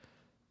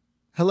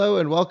Hello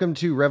and welcome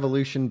to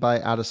Revolution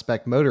by Out of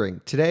Spec Motoring.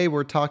 Today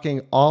we're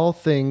talking all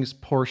things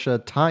Porsche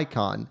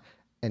Taycan.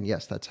 And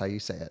yes, that's how you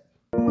say it.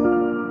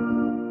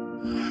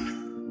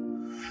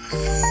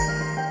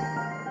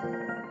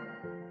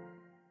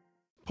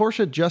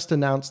 Porsche just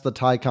announced the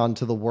Taycan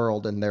to the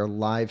world in their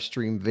live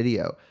stream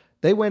video.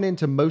 They went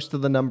into most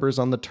of the numbers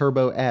on the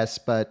Turbo S,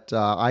 but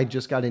I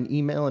just got an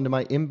email into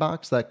my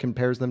inbox that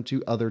compares them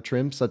to other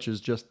trims, such as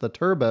just the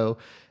Turbo.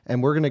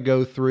 And we're going to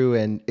go through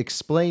and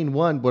explain,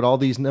 one, what all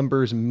these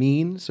numbers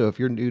mean. So if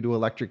you're new to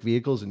electric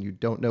vehicles and you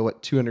don't know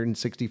what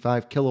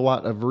 265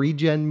 kilowatt of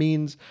regen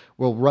means,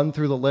 we'll run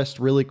through the list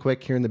really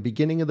quick here in the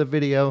beginning of the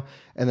video.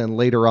 And then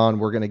later on,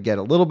 we're going to get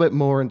a little bit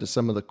more into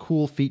some of the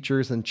cool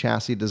features and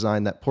chassis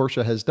design that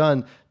Porsche has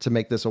done to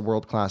make this a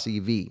world-class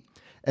EV.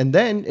 And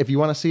then, if you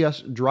want to see us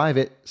drive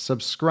it,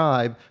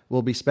 subscribe.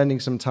 We'll be spending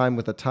some time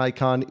with a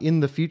Taycan in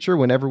the future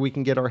whenever we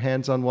can get our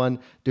hands on one,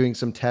 doing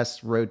some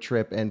tests, road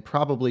trip, and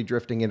probably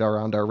drifting it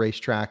around our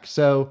racetrack.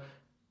 So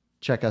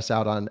check us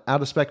out on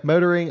Out of Spec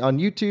Motoring on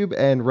YouTube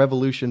and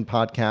Revolution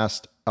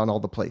Podcast on all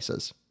the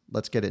places.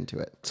 Let's get into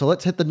it. So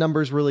let's hit the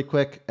numbers really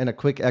quick and a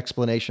quick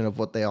explanation of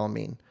what they all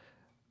mean.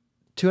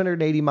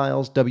 280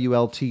 miles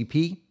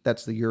WLTP,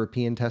 that's the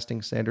European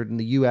testing standard. In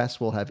the US,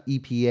 we'll have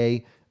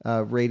EPA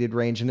rated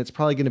range, and it's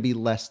probably going to be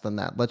less than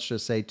that. Let's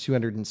just say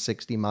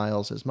 260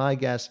 miles is my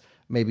guess,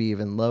 maybe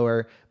even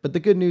lower. But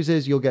the good news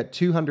is you'll get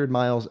 200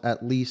 miles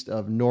at least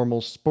of normal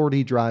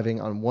sporty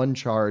driving on one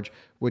charge,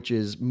 which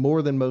is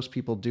more than most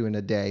people do in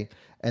a day.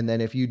 And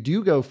then if you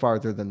do go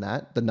farther than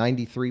that, the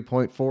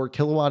 93.4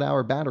 kilowatt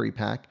hour battery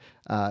pack,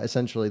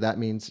 essentially that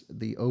means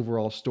the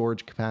overall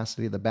storage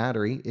capacity of the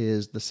battery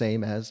is the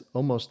same as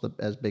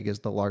as big as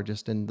the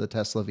largest in the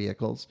Tesla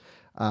vehicles.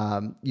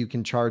 You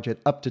can charge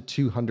it up to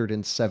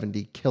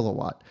 270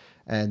 kilowatt.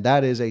 And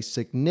that is a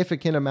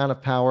significant amount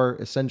of power,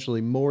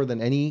 essentially more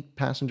than any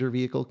passenger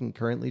vehicle can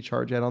currently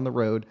charge at on the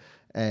road.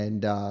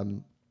 And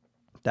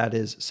that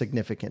is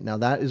significant. Now,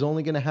 that is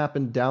only going to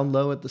happen down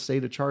low at the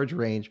state of charge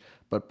range,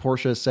 but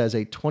Porsche says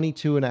a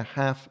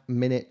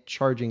 22.5-minute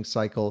charging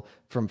cycle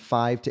from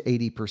 5 to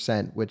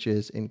 80%, which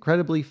is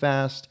incredibly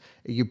fast.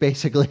 You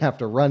basically have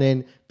to run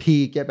in,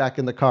 pee, get back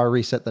in the car,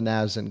 reset the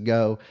navs, and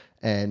go.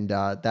 And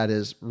that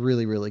is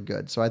really, really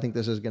good. So I think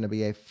this is going to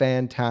be a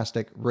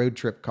fantastic road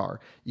trip car.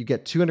 You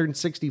get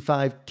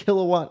 265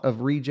 kilowatt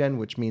of regen,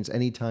 which means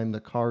anytime the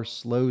car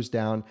slows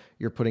down,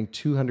 you're putting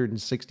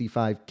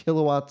 265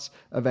 kilowatts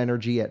of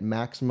energy at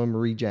maximum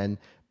regen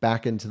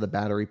back into the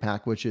battery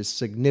pack, which is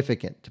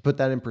significant. To put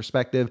that in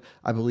perspective,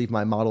 I believe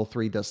my Model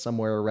 3 does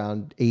somewhere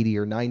around 80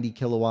 or 90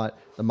 kilowatt.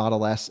 The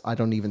Model S, I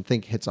don't even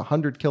think hits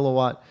 100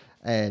 kilowatt.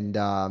 And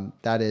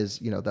that is,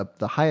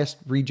 the highest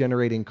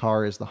regenerating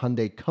car is the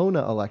Hyundai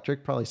Kona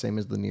Electric, probably same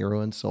as the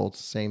Niro and Soul,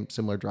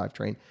 similar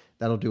drivetrain.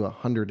 That'll do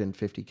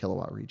 150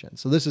 kilowatt regen.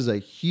 So this is a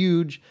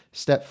huge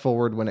step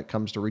forward when it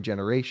comes to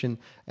regeneration.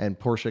 And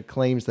Porsche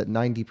claims that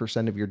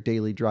 90% of your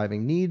daily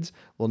driving needs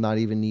will not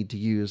even need to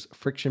use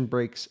friction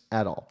brakes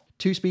at all.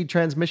 Two-speed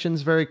transmission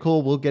is very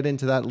cool. We'll get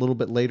into that a little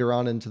bit later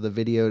on into the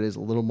video. It is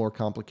a little more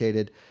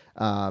complicated.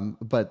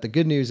 But the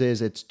good news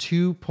is it's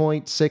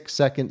 2.6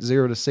 seconds,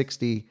 0 to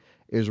 60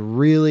 is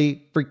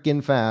really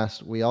freaking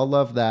fast. We all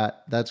love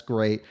that. That's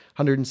great.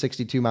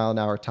 162 mile an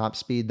hour top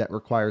speed. That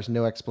requires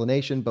no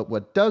explanation. But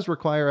what does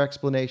require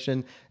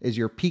explanation is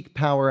your peak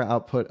power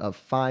output of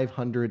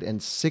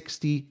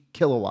 560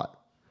 kilowatt.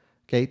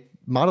 Okay.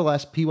 Model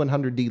S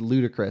P100D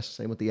Ludicrous,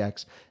 same with the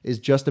X, is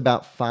just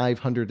about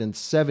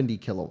 570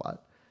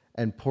 kilowatt.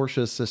 And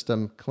Porsche's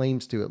system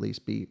claims to at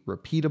least be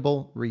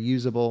repeatable,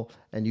 reusable,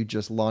 and you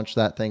just launch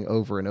that thing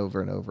over and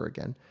over and over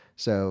again.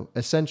 So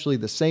essentially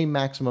the same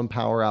maximum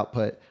power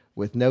output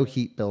with no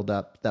heat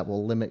buildup that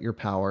will limit your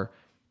power.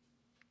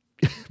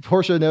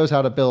 Porsche knows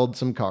how to build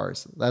some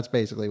cars. That's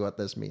basically what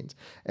this means.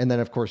 And then,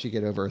 of course, you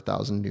get over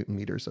 1,000 Newton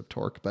meters of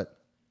torque, but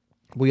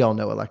we all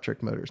know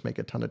electric motors make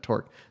a ton of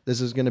torque.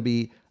 This is going to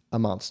be a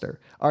monster.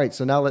 All right,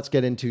 so now let's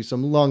get into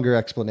some longer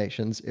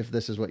explanations if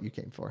this is what you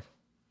came for.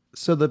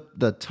 So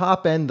the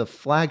top end, the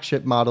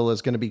flagship model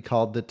is going to be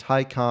called the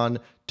Taycan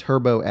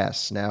Turbo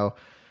S. Now,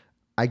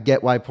 I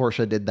get why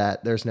Porsche did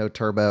that. There's no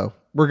turbo.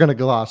 We're going to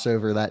gloss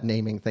over that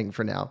naming thing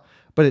for now.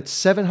 But it's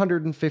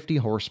 750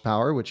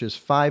 horsepower, which is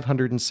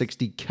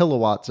 560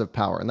 kilowatts of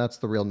power, and that's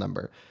the real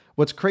number.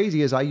 What's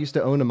crazy is I used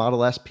to own a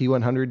Model S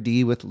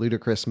P100D with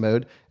Ludicrous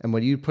mode, and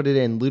when you put it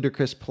in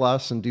Ludicrous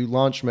Plus and do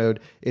launch mode,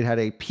 it had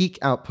a peak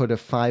output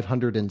of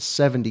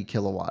 570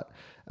 kilowatt.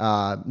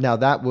 Now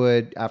that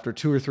would, after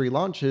 2 or 3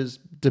 launches,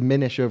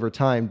 diminish over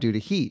time due to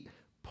heat.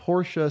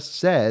 Porsche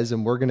says,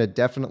 and we're going to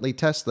definitely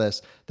test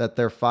this, that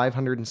their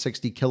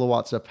 560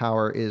 kilowatts of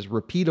power is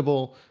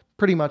repeatable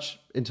pretty much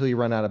until you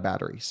run out of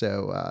battery.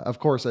 So, of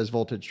course, as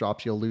voltage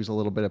drops, you'll lose a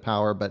little bit of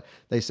power, but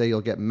they say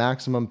you'll get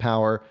maximum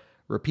power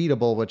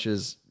repeatable, which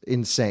is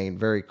insane.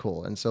 Very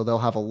cool. And so they'll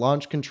have a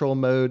launch control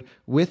mode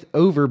with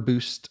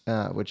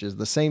overboost, which is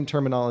the same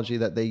terminology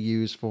that they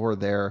use for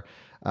their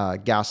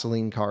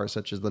gasoline cars,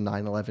 such as the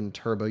 911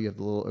 Turbo. You have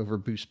the little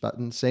overboost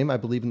button. Same, I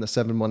believe, in the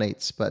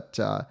 718s, but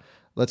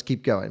Let's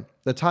keep going.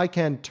 The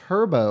Taycan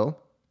Turbo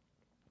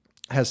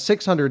has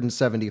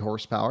 670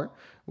 horsepower,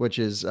 which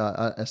is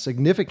a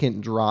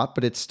significant drop,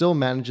 but it still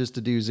manages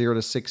to do 0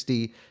 to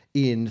 60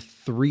 in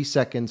 3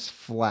 seconds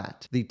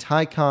flat. The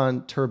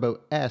Taycan Turbo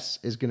S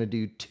is going to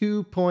do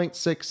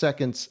 2.6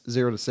 seconds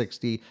 0 to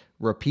 60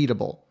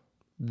 repeatable.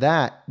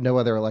 That no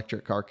other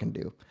electric car can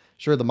do.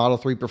 Sure, the Model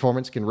 3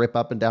 performance can rip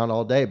up and down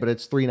all day, but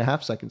it's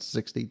 3.5 seconds to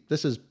 60.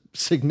 This is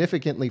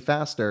significantly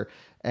faster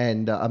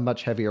and a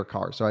much heavier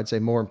car, so I'd say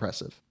more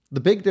impressive. The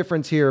big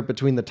difference here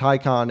between the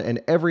Taycan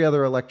and every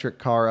other electric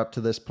car up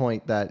to this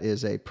point that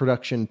is a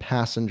production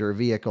passenger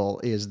vehicle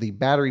is the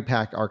battery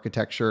pack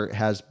architecture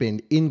has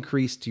been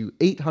increased to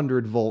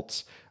 800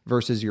 volts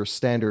versus your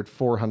standard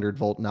 400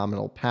 volt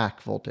nominal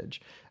pack voltage.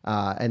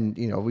 And,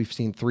 we've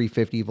seen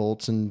 350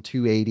 volts and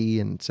 280.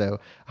 And so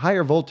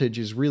higher voltage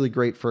is really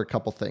great for a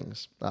couple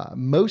things,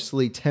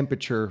 mostly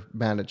temperature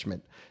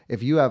management.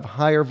 If you have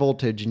higher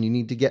voltage and you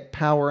need to get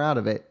power out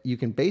of it, you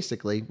can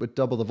basically, with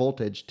double the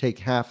voltage, take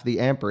half the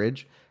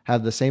amperage,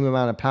 have the same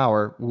amount of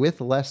power with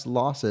less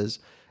losses,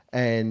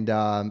 and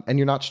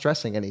you're not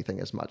stressing anything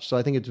as much. So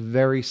I think it's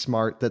very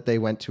smart that they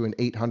went to an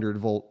 800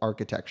 volt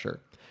architecture.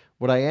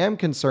 What I am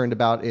concerned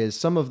about is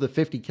some of the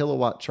 50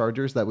 kilowatt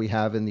chargers that we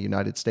have in the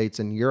United States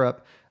and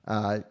Europe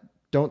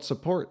don't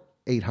support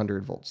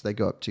 800 volts. They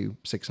go up to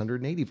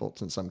 680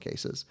 volts in some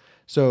cases.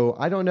 So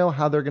I don't know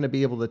how they're going to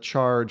be able to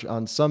charge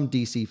on some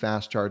DC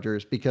fast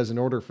chargers, because in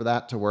order for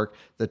that to work,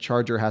 the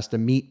charger has to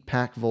meet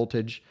pack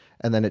voltage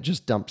and then it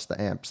just dumps the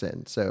amps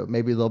in. So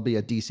maybe there'll be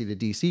a DC to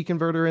DC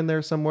converter in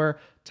there somewhere.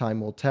 Time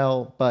will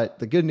tell. But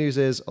the good news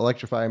is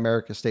Electrify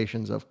America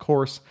stations, of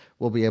course,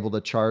 will be able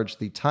to charge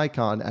the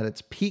Taycan at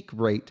its peak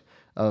rate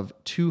of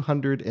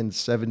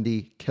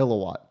 270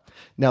 kilowatt.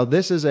 Now,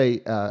 this is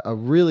a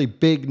really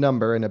big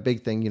number and a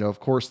big thing. Of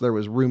course, there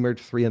was rumored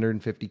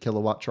 350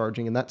 kilowatt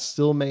charging, and that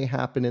still may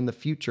happen in the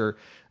future.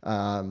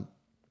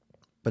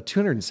 But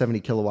 270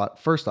 kilowatt,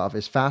 first off,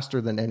 is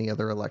faster than any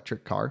other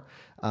electric car.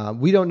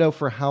 We don't know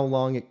for how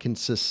long it can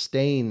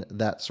sustain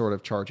that sort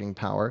of charging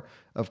power.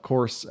 Of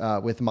course,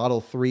 with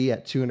Model 3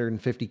 at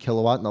 250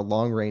 kilowatt in the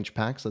long-range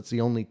packs, that's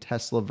the only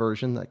Tesla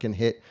version that can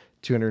hit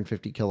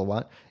 250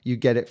 kilowatt. You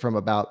get it from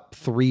about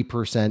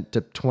 3%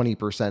 to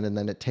 20%, and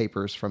then it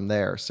tapers from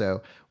there.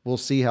 So we'll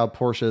see how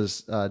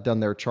Porsche's done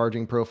their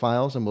charging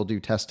profiles, and we'll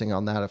do testing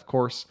on that, of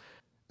course.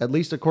 At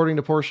least according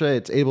to Porsche,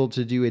 it's able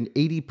to do an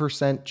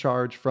 80%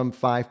 charge from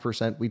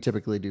 5%. We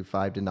typically do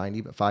 5 to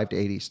 90, but 5 to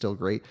 80 is still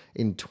great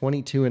in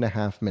 22 and a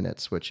half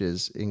minutes, which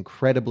is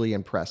incredibly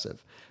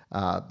impressive.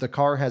 The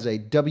car has a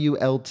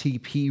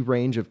WLTP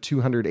range of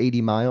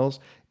 280 miles.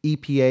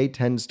 EPA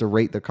tends to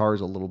rate the cars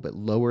a little bit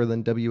lower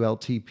than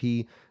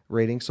WLTP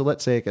rating. So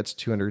let's say it gets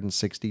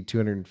 260,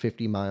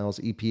 250 miles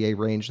EPA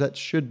range. That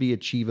should be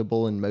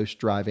achievable in most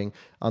driving.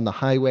 On the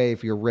highway,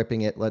 if you're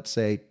ripping it, let's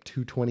say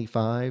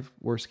 225,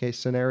 worst case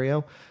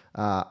scenario.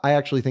 I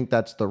actually think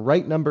that's the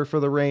right number for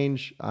the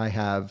range. I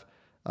have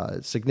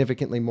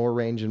significantly more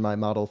range in my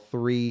Model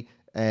 3,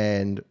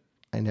 and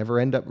I never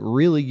end up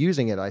really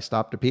using it. I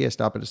stop to pee, I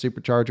stop at a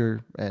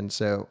supercharger. And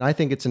so I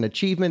think it's an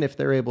achievement if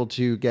they're able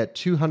to get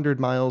 200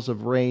 miles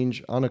of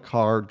range on a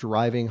car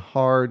driving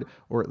hard,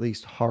 or at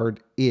least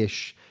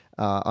hard-ish,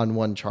 on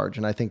one charge.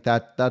 And I think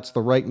that's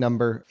the right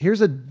number. Here's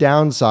a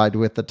downside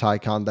with the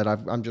Taycan that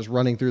I'm just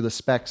running through the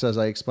specs as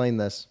I explain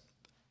this.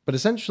 But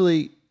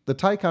essentially, the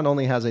Taycan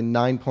only has a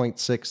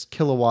 9.6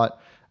 kilowatt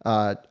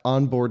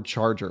onboard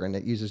charger, and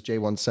it uses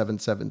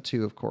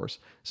J1772, of course.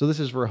 So this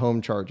is for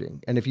home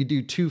charging. And if you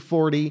do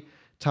 240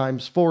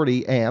 times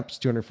 40 amps,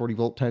 240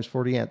 volt times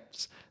 40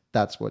 amps,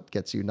 that's what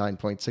gets you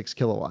 9.6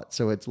 kilowatts.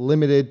 So it's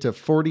limited to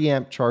 40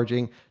 amp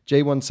charging.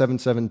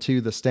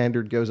 J1772, the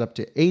standard, goes up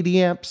to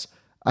 80 amps.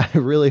 I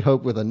really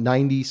hope with a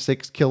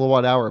 96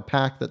 kilowatt hour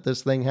pack that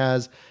this thing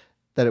has,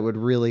 that it would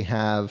really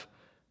have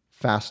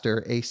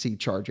faster AC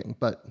charging.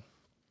 But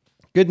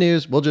good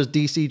news, we'll just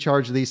DC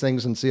charge these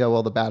things and see how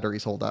well the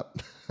batteries hold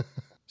up.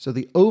 So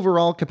the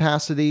overall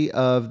capacity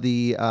of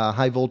the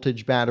high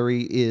voltage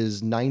battery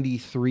is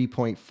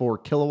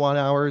 93.4 kilowatt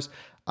hours.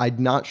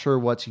 I'm not sure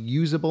what's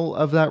usable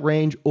of that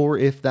range, or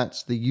if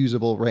that's the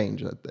usable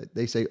range.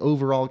 They say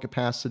overall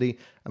capacity.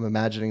 I'm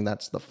imagining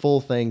that's the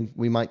full thing.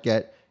 We might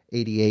get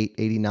 88,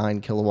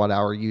 89 kilowatt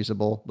hour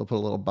usable. They'll put a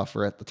little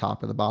buffer at the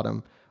top or the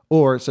bottom.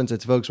 Or since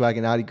it's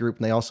Volkswagen Audi Group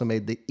and they also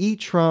made the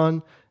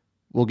e-tron,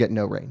 we'll get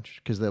no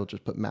range because they'll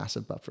just put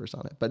massive buffers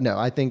on it. But no,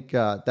 I think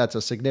that's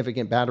a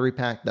significant battery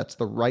pack. That's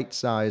the right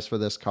size for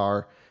this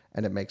car,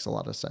 and it makes a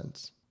lot of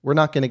sense. We're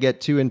not going to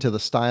get too into the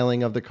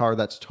styling of the car.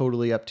 That's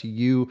totally up to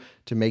you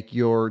to make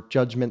your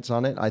judgments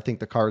on it. I think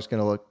the car is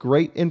going to look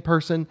great in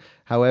person.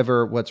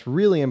 However, what's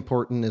really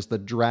important is the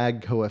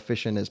drag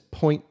coefficient is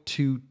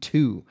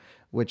 0.22,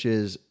 which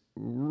is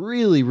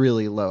really,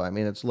 really low. I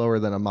mean, it's lower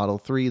than a Model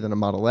 3, than a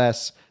Model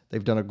S.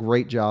 They've done a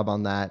great job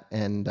on that,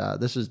 and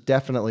this is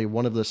definitely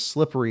one of the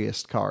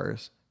slipperiest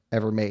cars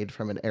ever made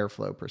from an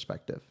airflow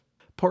perspective.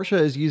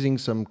 Porsche is using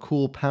some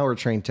cool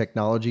powertrain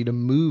technology to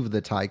move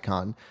the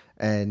Taycan,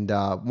 and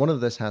one of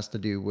this has to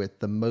do with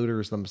the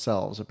motors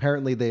themselves.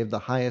 Apparently, they have the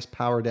highest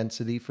power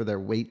density for their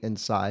weight and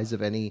size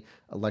of any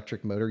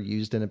electric motor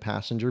used in a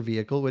passenger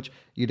vehicle, which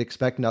you'd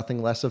expect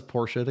nothing less of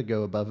Porsche to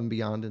go above and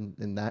beyond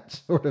in that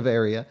sort of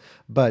area.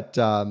 But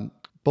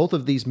both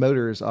of these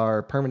motors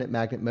are permanent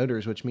magnet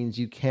motors, which means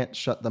you can't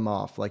shut them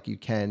off like you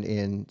can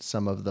in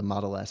some of the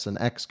Model S and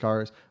X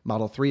cars.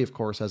 Model 3, of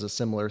course, has a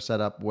similar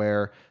setup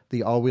where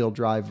the all-wheel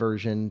drive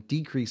version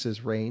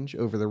decreases range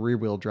over the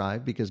rear-wheel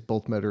drive because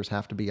both motors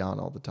have to be on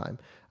all the time.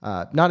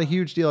 Not a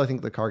huge deal. I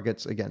think the car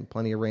gets, again,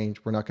 plenty of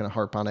range. We're not going to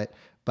harp on it.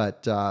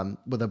 But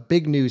with a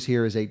big news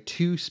here is a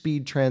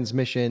 2-speed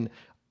transmission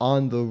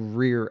on the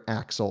rear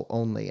axle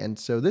only. And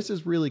so this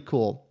is really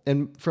cool.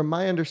 And from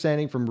my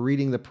understanding from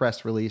reading the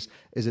press release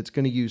is it's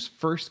going to use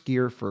first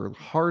gear for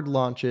hard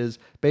launches,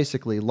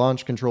 basically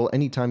launch control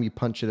anytime you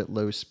punch it at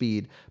low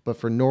speed. But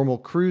for normal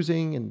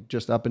cruising and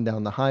just up and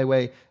down the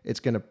highway, it's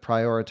going to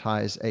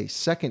prioritize a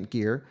second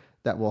gear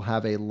that will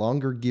have a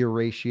longer gear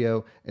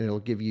ratio, and it'll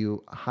give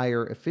you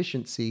higher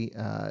efficiency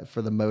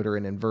for the motor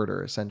and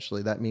inverter.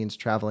 Essentially, that means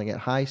traveling at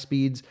high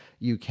speeds,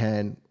 you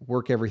can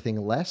work everything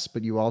less,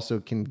 but you also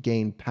can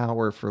gain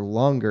power for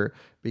longer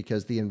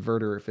because the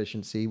inverter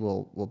efficiency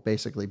will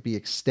basically be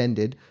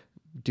extended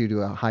due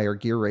to a higher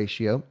gear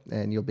ratio,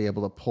 and you'll be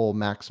able to pull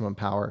maximum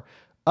power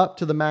up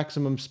to the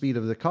maximum speed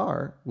of the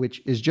car,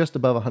 which is just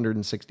above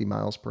 160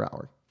 miles per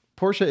hour.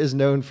 Porsche is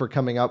known for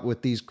coming up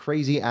with these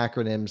crazy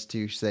acronyms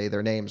to say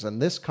their names,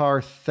 and this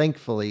car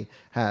thankfully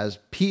has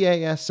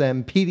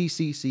PASM,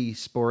 PDCC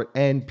Sport,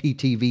 and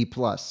PTV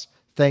Plus.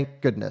 Thank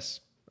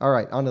goodness. All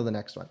right, on to the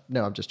next one.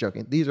 No, I'm just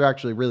joking. These are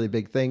actually really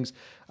big things.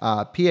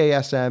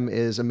 PASM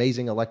is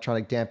amazing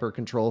electronic damper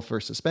control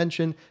for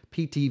suspension.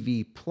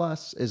 PTV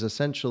Plus is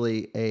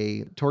essentially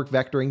a torque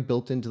vectoring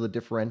built into the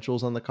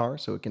differentials on the car,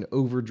 so it can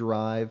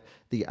overdrive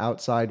the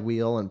outside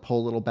wheel and pull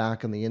a little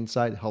back on the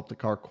inside, help the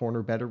car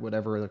corner better,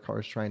 whatever the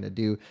car is trying to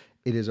do.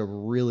 It is a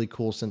really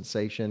cool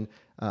sensation.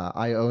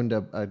 I owned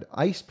an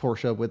ICE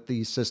Porsche with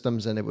these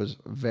systems, and it was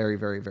very,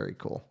 very, very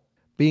cool.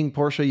 Being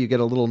Porsche, you get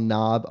a little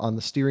knob on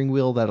the steering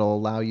wheel that'll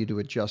allow you to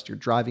adjust your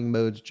driving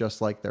modes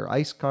just like their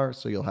ICE cars.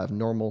 So you'll have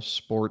normal,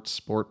 sport,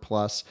 sport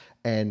plus,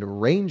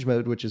 and range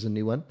mode, which is a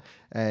new one.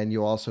 And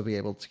you'll also be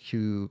able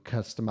to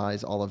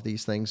customize all of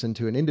these things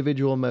into an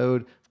individual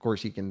mode. Of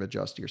course, you can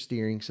adjust your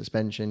steering,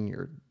 suspension,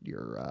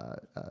 your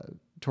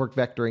torque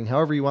vectoring,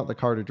 however you want the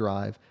car to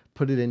drive,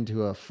 put it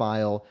into a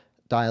file,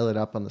 dial it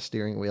up on the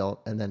steering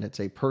wheel, and then it's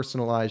a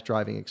personalized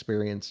driving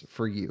experience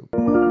for you.